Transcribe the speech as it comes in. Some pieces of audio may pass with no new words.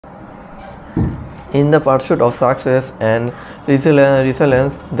In the pursuit of success and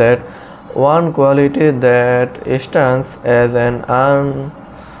resilience, that one quality that stands as an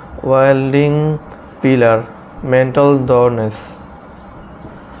unwavering pillar: mental toughness.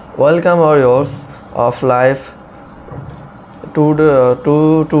 Welcome warriors of life to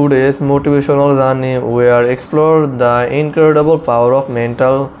today's motivational journey. We are explore the incredible power of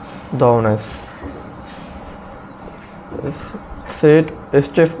mental toughness.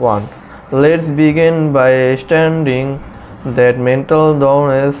 Step 1. Let's begin by understanding that mental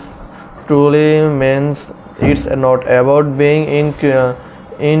toughness truly means it's not about being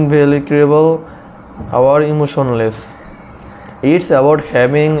invulnerable or emotionless. It's about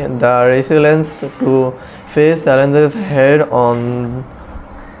having the resilience to face challenges head on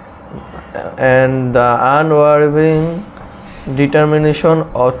and the unwavering determination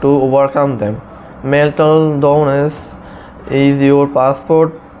to overcome them. Mental toughness is your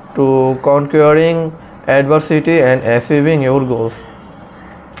passport to conquering adversity and achieving your goals.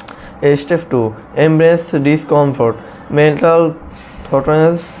 Step 2. Embrace discomfort. Mental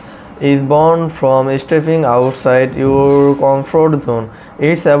toughness is born from stepping outside your comfort zone.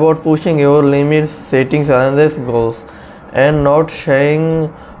 It's about pushing your limits, setting challenges, goals, and not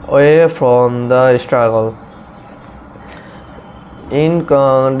shying away from the struggle. In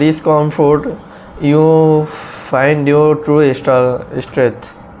discomfort, you find your true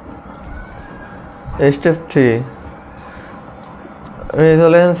strength. Step 3.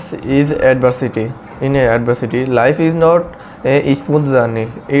 Resilience is adversity. In adversity, life is not a smooth journey.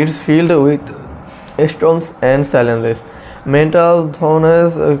 It's filled with storms and challenges. Mental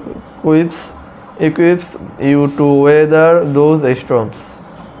toughness equips you to weather those storms,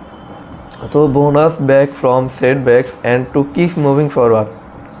 to bounce back from setbacks and to keep moving forward.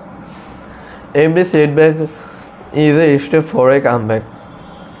 Every setback is a step for a comeback.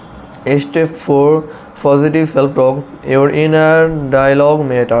 Step 4. Positive self-talk. Your inner dialogue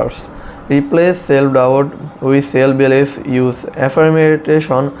matters. Replace self-doubt with self-belief. Use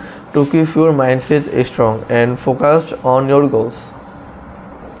affirmation to keep your mindset strong and focused on your goals.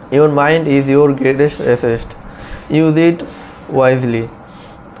 Your mind is your greatest asset. Use it wisely.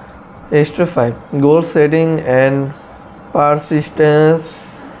 Step 5. Goal setting and persistence.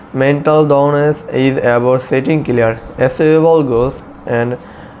 Mental toughness is about setting clear, achievable goals and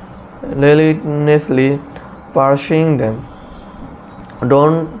relentlessly pursuing them.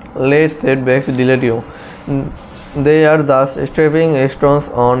 Don't let setbacks delay you. They are just stepping stones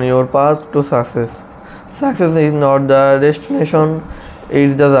on your path to success. Success is not the destination,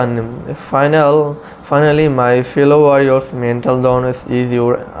 it's the journey. Finally, my fellow warriors, mental toughness is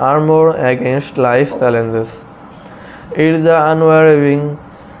your armor against life's challenges. It's the unwavering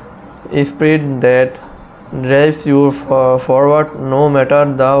spirit that drives you forward no matter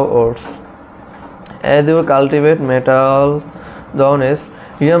the odds. As you cultivate mental toughness,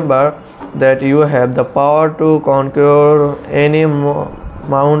 remember that you have the power to conquer any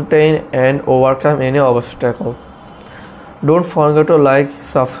mountain and overcome any obstacle. Don't forget to like,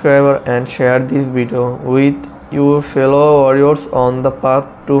 subscribe, and share this video with your fellow warriors on the path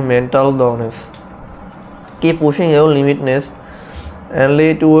to mental toughness. Keep pushing your limits and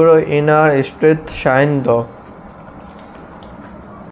let your inner strength shine through.